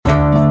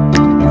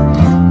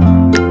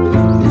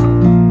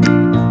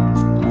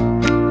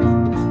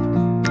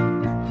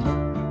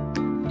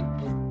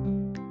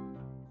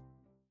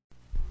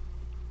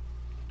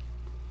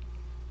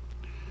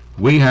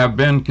We have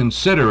been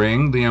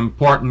considering the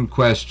important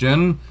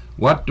question,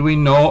 what do we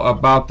know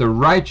about the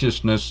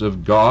righteousness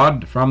of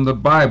God from the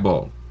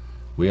Bible?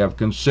 We have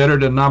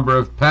considered a number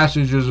of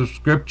passages of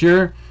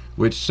Scripture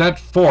which set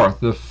forth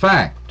the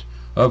fact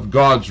of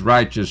God's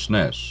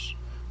righteousness.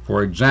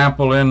 For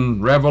example,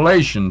 in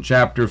Revelation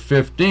chapter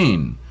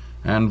 15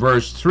 and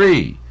verse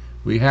 3,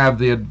 we have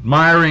the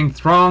admiring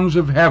throngs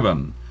of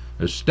heaven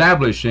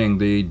establishing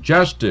the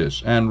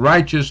justice and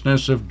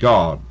righteousness of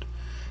God.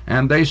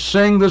 And they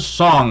sing the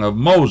song of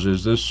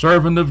Moses, the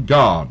servant of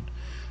God,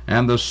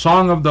 and the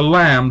song of the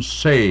Lamb,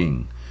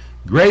 saying,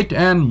 Great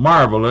and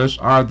marvelous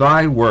are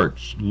thy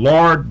works,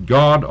 Lord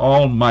God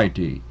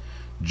Almighty.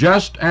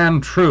 Just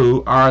and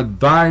true are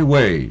thy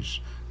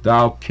ways,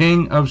 thou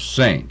King of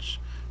saints.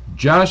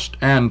 Just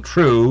and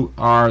true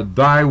are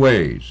thy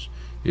ways,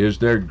 is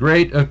their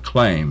great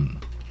acclaim.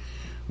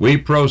 We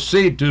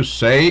proceed to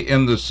say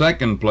in the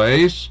second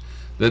place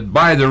that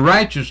by the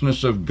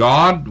righteousness of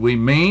God we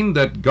mean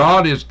that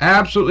God is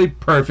absolutely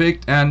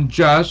perfect and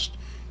just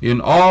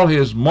in all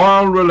his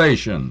moral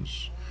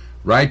relations.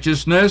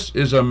 Righteousness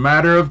is a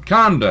matter of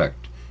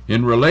conduct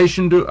in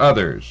relation to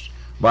others.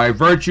 By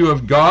virtue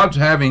of God's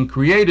having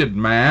created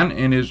man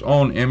in his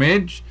own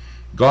image,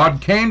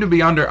 God came to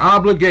be under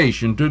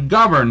obligation to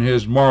govern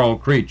his moral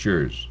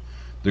creatures.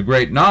 The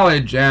great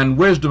knowledge and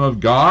wisdom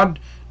of God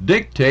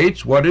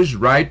dictates what is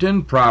right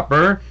and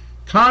proper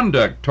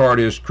conduct toward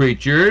his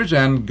creatures,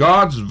 and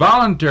God's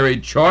voluntary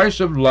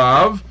choice of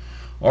love,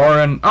 or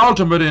an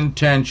ultimate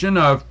intention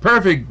of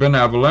perfect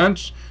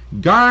benevolence,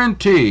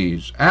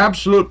 guarantees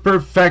absolute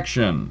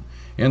perfection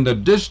in the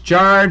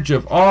discharge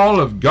of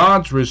all of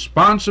God's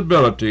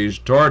responsibilities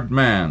toward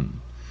man.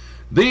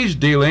 These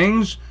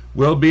dealings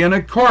will be in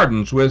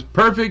accordance with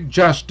perfect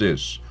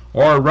justice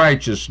or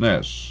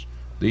righteousness.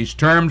 These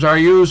terms are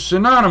used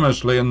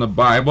synonymously in the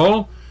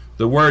Bible,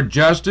 the word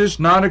justice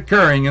not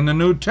occurring in the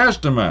New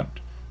Testament,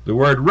 the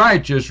word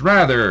righteous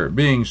rather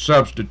being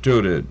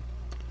substituted.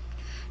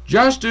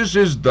 Justice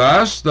is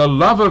thus the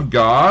love of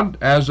God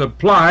as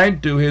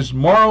applied to his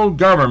moral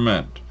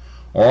government,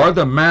 or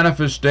the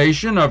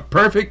manifestation of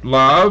perfect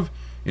love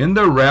in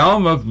the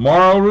realm of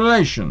moral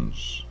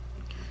relations.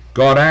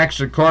 God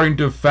acts according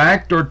to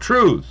fact or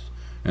truth,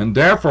 and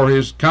therefore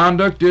his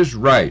conduct is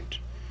right.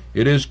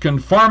 It is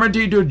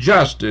conformity to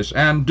justice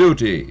and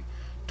duty,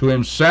 to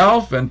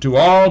himself and to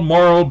all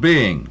moral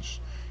beings.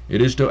 It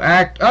is to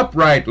act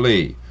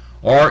uprightly,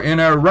 or in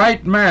a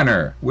right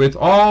manner, with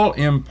all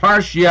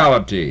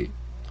impartiality.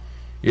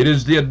 It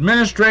is the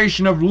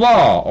administration of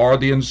law, or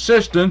the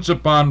insistence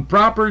upon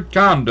proper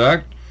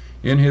conduct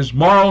in his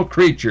moral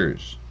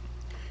creatures.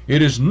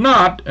 It is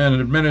not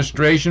an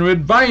administration of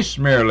advice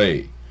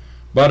merely,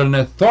 but an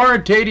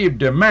authoritative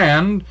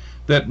demand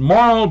that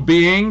moral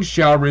beings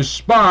shall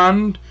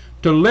respond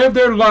to live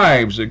their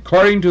lives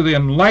according to the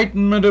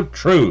enlightenment of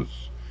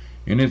truth,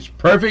 in its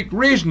perfect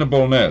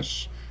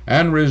reasonableness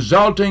and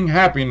resulting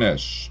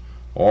happiness,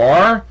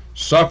 or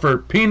suffer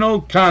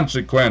penal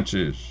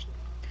consequences.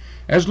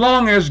 As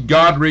long as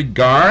God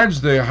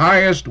regards the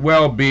highest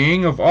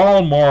well-being of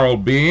all moral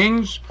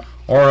beings,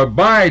 or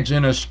abides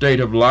in a state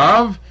of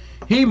love,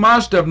 he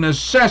must of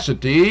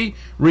necessity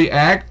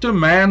react to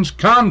man's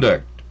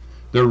conduct.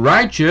 The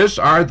righteous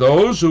are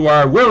those who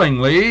are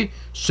willingly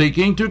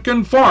seeking to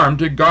conform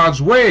to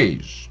God's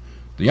ways.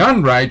 The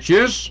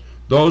unrighteous,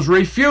 those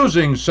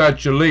refusing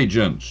such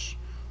allegiance,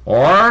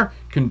 or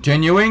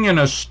continuing in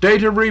a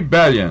state of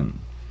rebellion.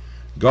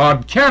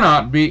 God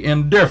cannot be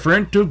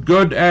indifferent to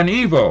good and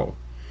evil.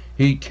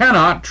 He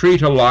cannot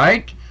treat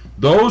alike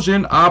those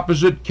in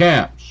opposite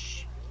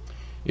camps.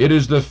 It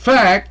is the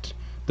fact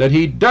that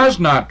he does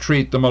not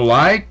treat them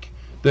alike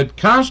that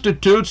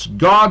constitutes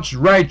God's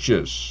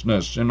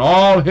righteousness in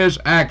all his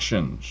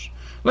actions.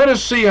 Let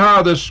us see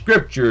how the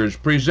Scriptures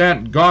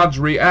present God's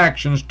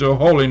reactions to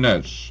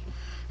holiness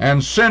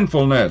and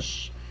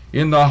sinfulness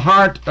in the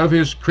heart of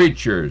his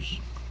creatures.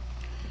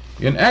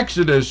 In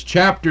Exodus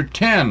chapter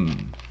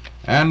 10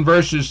 and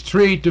verses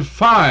 3 to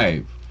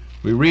 5,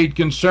 we read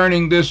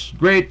concerning this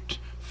great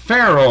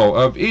Pharaoh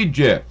of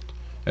Egypt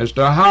as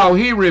to how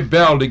he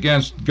rebelled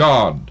against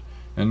God,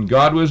 and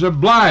God was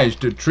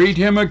obliged to treat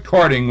him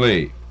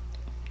accordingly.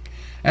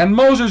 And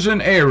Moses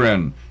and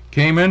Aaron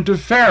came into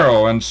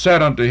Pharaoh and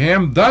said unto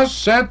him, Thus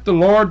saith the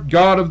Lord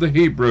God of the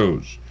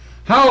Hebrews,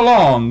 How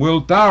long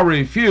wilt thou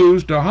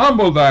refuse to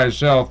humble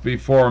thyself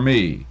before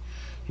me?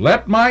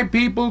 Let my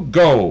people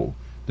go,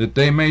 that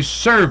they may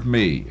serve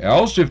me.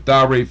 Else if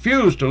thou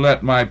refuse to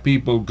let my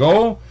people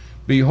go,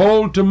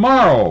 behold,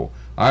 tomorrow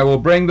I will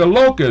bring the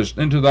locust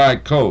into thy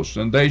coasts,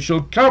 and they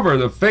shall cover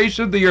the face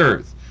of the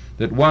earth,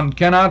 that one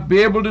cannot be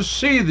able to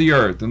see the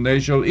earth, and they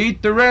shall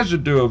eat the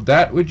residue of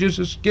that which is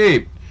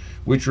escaped,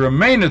 which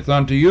remaineth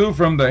unto you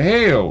from the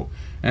hail,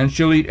 and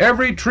shall eat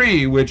every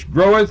tree which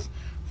groweth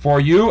for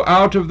you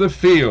out of the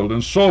field,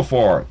 and so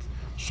forth.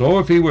 So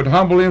if he would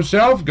humble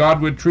himself,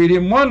 God would treat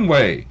him one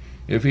way.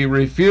 If he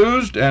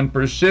refused and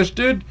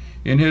persisted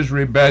in his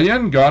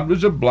rebellion, God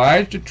was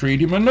obliged to treat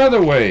him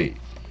another way.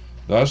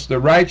 Thus the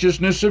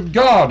righteousness of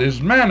God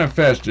is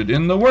manifested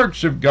in the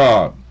works of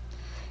God.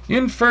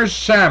 In 1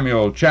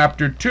 Samuel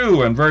chapter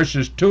 2 and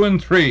verses 2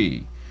 and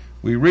 3,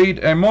 we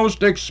read a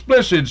most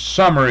explicit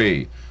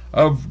summary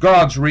of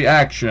God's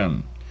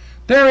reaction.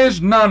 There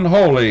is none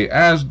holy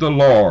as the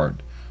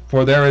Lord,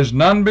 for there is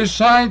none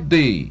beside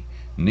thee,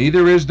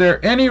 neither is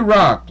there any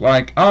rock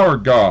like our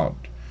God.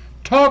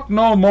 Talk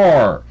no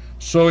more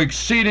so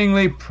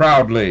exceedingly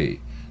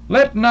proudly.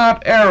 Let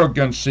not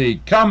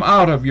arrogancy come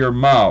out of your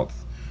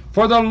mouth,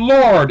 for the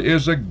Lord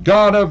is a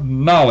God of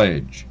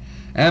knowledge,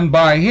 and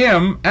by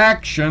him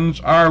actions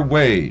are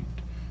weighed.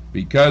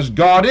 Because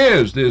God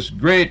is this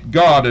great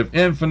God of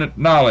infinite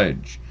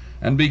knowledge,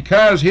 and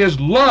because his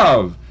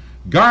love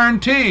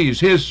guarantees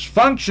his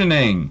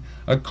functioning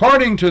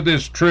according to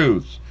this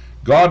truth,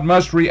 God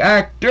must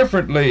react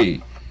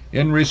differently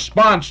in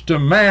response to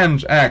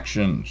man's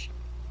actions.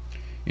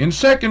 In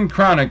 2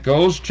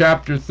 Chronicles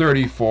chapter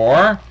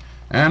 34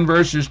 and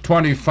verses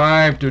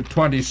 25 to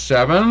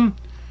 27,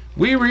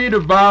 we read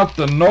about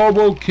the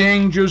noble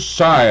King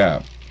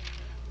Josiah,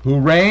 who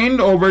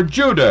reigned over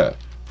Judah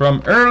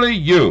from early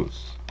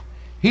youth.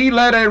 He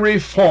led a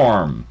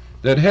reform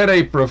that had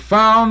a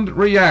profound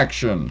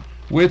reaction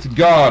with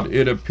God,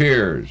 it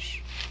appears,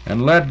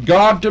 and led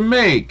God to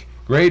make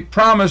great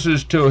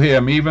promises to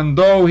him, even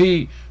though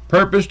he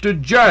purposed to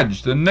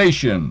judge the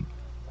nation.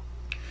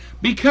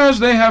 Because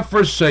they have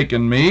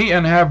forsaken me,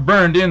 and have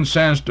burned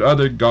incense to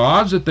other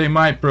gods, that they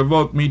might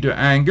provoke me to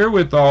anger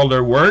with all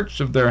their works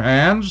of their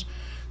hands,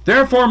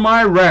 therefore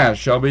my wrath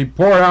shall be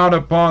poured out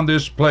upon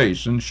this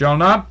place, and shall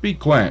not be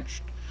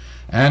quenched.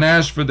 And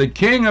as for the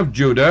king of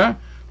Judah,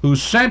 who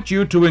sent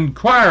you to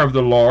inquire of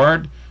the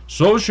Lord,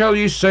 so shall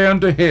ye say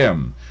unto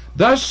him,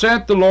 Thus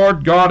saith the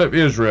Lord God of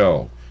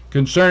Israel,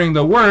 concerning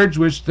the words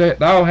which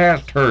thou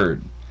hast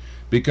heard.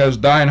 Because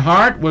thine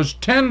heart was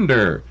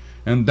tender,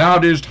 and thou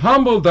didst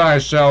humble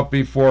thyself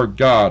before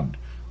God,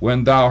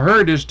 when thou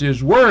heardest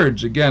his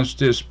words against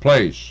this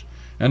place,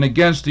 and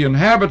against the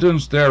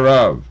inhabitants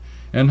thereof,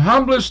 and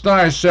humblest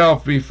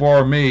thyself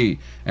before me,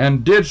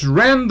 and didst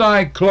rend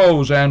thy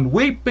clothes, and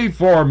weep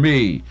before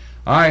me,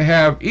 I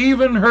have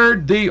even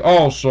heard thee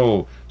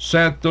also,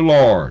 saith the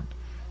Lord.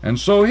 And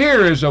so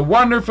here is a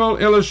wonderful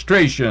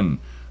illustration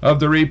of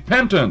the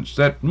repentance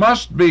that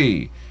must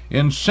be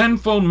in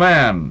sinful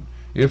man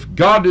if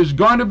God is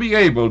going to be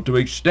able to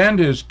extend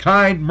his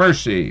kind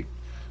mercy.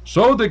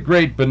 So the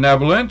great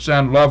benevolence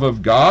and love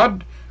of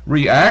God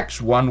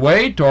reacts one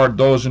way toward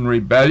those in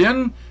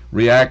rebellion,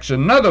 reacts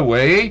another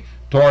way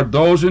toward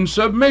those in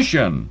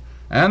submission,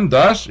 and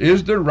thus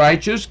is the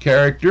righteous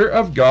character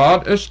of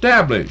God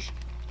established.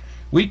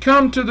 We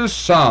come to the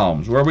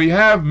Psalms, where we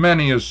have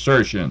many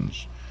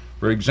assertions.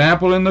 For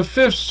example, in the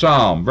 5th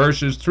Psalm,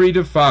 verses 3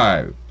 to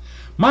 5,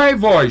 My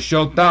voice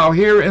shalt thou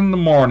hear in the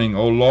morning,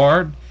 O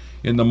Lord.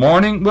 In the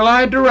morning will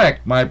I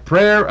direct my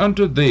prayer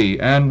unto thee,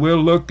 and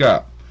will look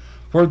up.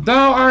 For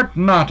thou art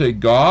not a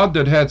God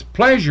that hath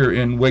pleasure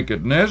in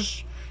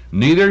wickedness,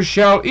 neither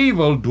shall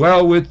evil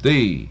dwell with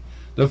thee.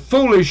 The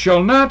foolish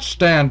shall not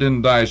stand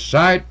in thy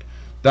sight.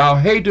 Thou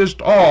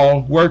hatest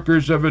all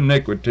workers of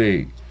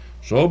iniquity.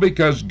 So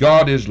because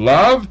God is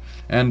love,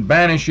 and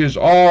banishes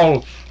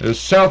all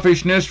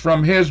selfishness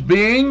from his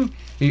being,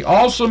 he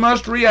also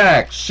must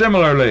react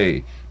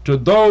similarly to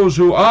those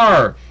who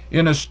are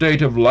in a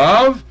state of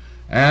love,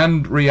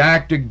 and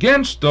react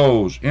against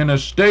those in a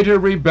state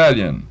of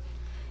rebellion.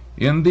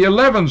 In the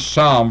 11th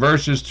Psalm,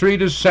 verses 3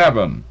 to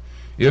 7,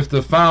 If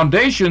the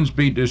foundations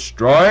be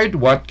destroyed,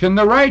 what can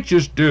the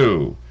righteous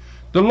do?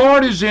 The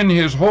Lord is in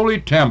his holy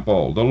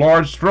temple, the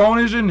Lord's throne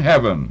is in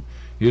heaven.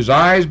 His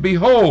eyes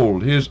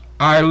behold, his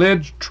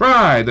eyelids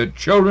try the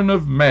children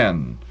of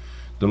men.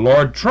 The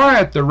Lord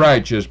trieth the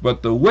righteous,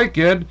 but the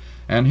wicked,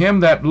 and him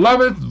that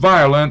loveth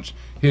violence,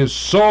 his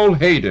soul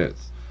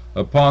hateth.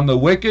 Upon the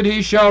wicked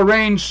he shall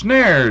rain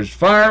snares,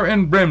 fire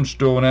and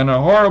brimstone, and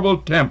a horrible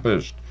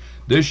tempest.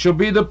 This shall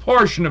be the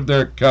portion of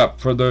their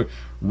cup, for the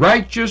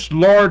righteous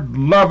Lord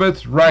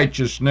loveth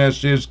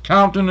righteousness, his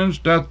countenance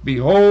doth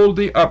behold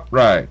the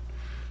upright.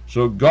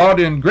 So God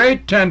in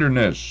great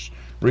tenderness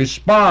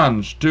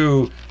responds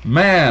to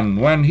man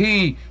when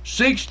he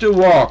seeks to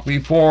walk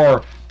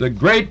before the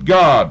great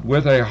God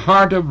with a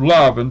heart of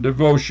love and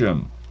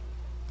devotion.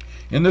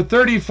 In the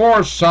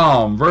 34th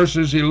Psalm,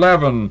 verses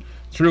 11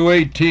 through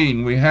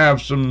 18, we have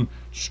some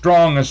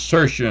strong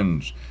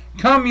assertions.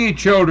 Come, ye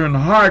children,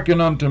 hearken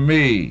unto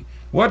me.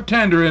 What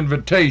tender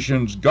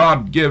invitations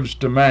God gives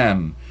to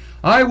man.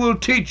 I will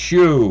teach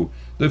you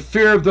the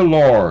fear of the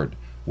Lord.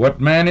 What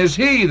man is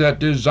he that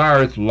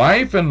desireth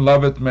life, and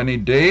loveth many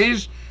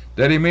days,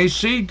 that he may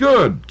see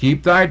good?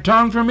 Keep thy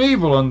tongue from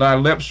evil, and thy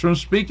lips from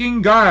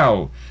speaking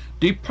guile.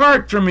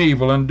 Depart from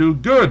evil, and do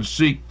good.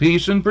 Seek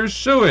peace, and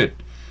pursue it.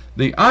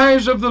 The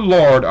eyes of the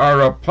Lord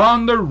are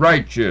upon the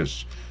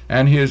righteous,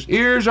 and his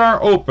ears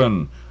are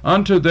open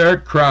unto their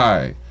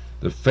cry.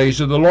 The face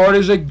of the Lord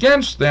is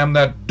against them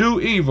that do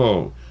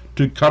evil,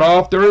 to cut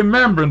off the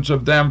remembrance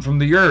of them from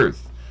the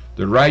earth.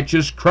 The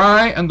righteous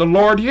cry, and the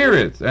Lord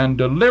heareth, and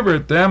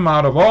delivereth them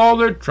out of all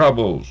their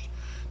troubles.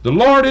 The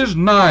Lord is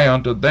nigh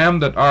unto them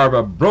that are of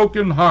a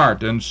broken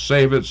heart, and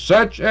saveth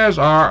such as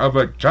are of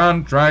a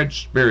contrite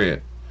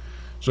spirit.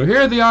 So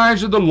here the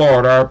eyes of the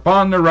Lord are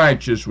upon the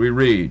righteous, we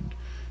read,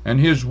 and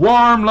his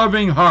warm,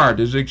 loving heart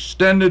is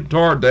extended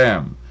toward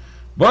them.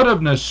 But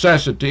of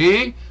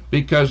necessity,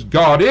 because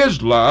God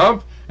is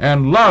love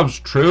and loves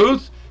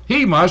truth,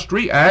 he must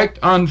react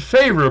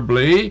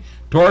unfavorably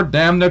toward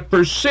them that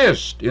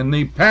persist in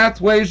the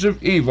pathways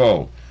of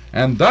evil,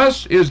 and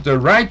thus is the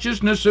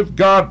righteousness of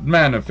God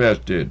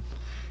manifested.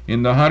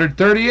 In the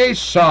 138th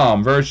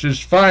Psalm, verses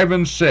 5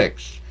 and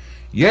 6,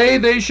 Yea,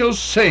 they shall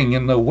sing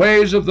in the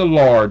ways of the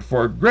Lord,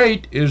 for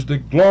great is the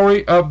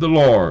glory of the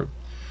Lord.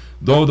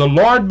 Though the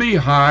Lord be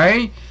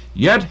high,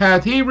 yet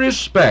hath he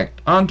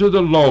respect unto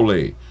the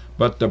lowly,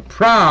 but the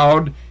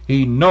proud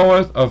he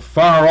knoweth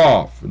afar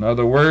off. In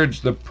other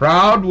words, the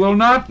proud will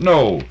not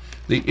know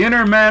the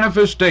inner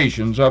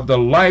manifestations of the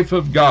life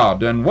of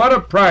God, and what a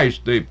price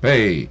they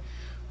pay.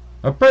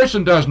 A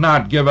person does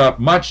not give up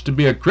much to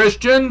be a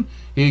Christian,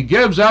 he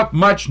gives up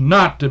much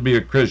not to be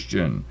a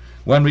Christian,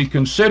 when we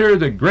consider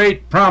the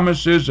great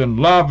promises and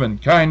love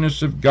and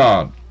kindness of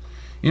God.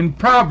 In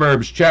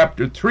Proverbs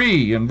chapter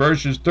 3 and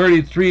verses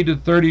 33 to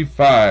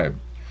 35,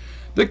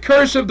 The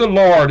curse of the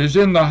Lord is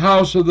in the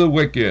house of the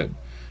wicked,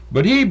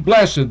 but he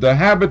blesseth the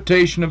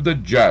habitation of the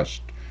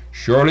just.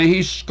 Surely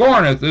he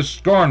scorneth the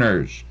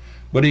scorners,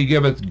 but he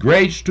giveth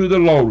grace to the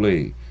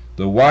lowly.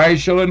 The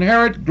wise shall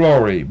inherit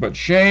glory, but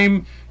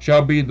shame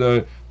shall be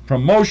the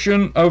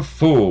promotion of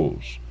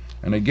fools.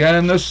 And again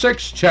in the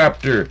 6th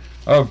chapter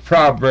of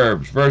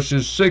Proverbs,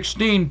 verses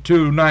 16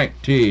 to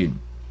 19,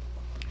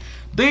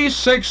 These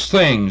 6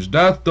 things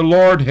doth the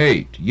Lord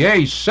hate,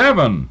 yea,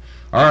 7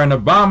 are an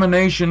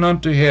abomination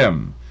unto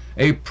him,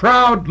 a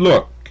proud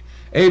look,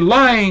 a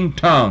lying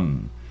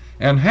tongue,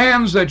 and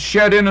hands that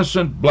shed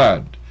innocent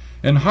blood,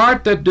 and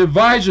heart that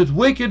deviseth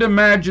wicked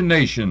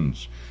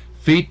imaginations,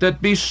 feet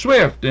that be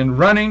swift in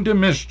running to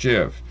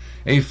mischief,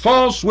 a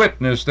false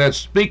witness that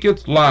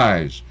speaketh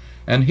lies,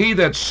 and he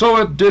that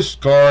soweth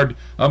discord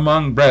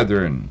among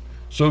brethren.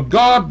 So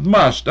God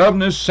must of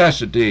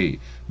necessity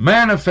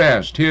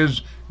manifest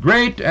his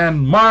great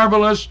and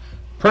marvelous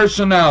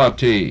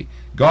personality.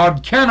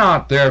 God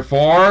cannot,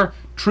 therefore,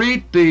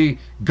 treat the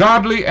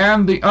godly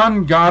and the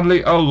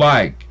ungodly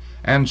alike,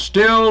 and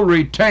still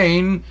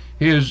retain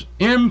his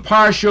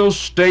impartial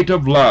state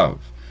of love.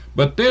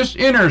 But this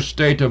inner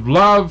state of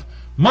love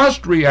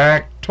must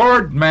react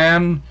toward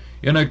man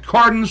in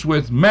accordance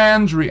with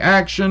man's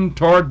reaction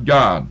toward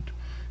God.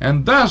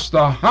 And thus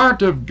the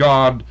heart of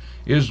God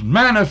is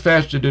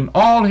manifested in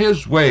all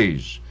his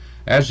ways,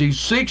 as he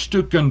seeks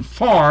to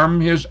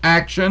conform his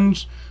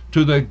actions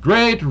to the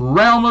great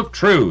realm of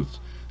truth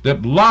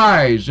that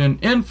lies in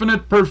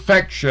infinite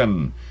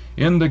perfection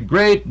in the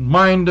great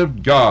mind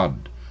of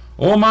God.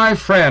 O my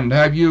friend,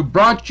 have you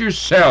brought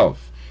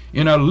yourself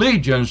in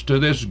allegiance to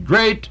this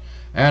great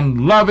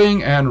and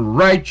loving and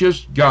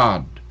righteous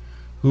God,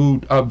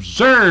 who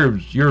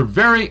observes your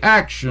very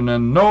action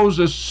and knows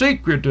the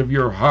secret of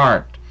your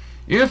heart?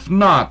 If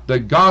not, the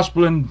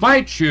gospel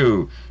invites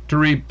you to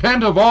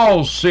repent of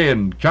all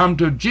sin, come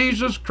to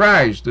Jesus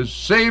Christ, the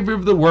Savior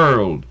of the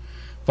world,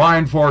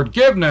 find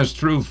forgiveness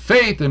through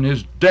faith in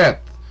his death,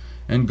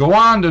 and go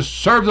on to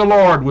serve the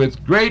Lord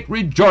with great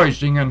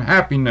rejoicing and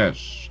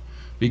happiness,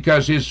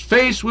 because his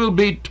face will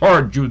be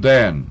toward you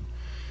then.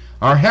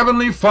 Our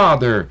Heavenly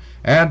Father,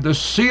 add the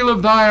seal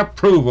of thy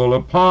approval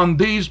upon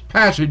these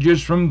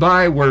passages from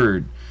thy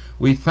word.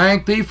 We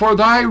thank thee for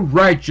thy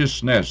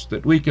righteousness,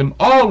 that we can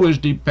always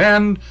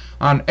depend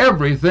on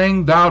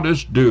everything thou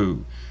dost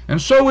do. And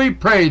so we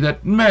pray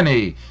that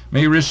many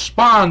may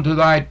respond to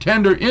thy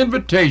tender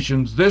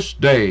invitations this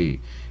day.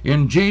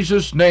 In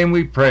Jesus' name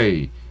we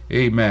pray.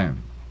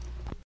 Amen.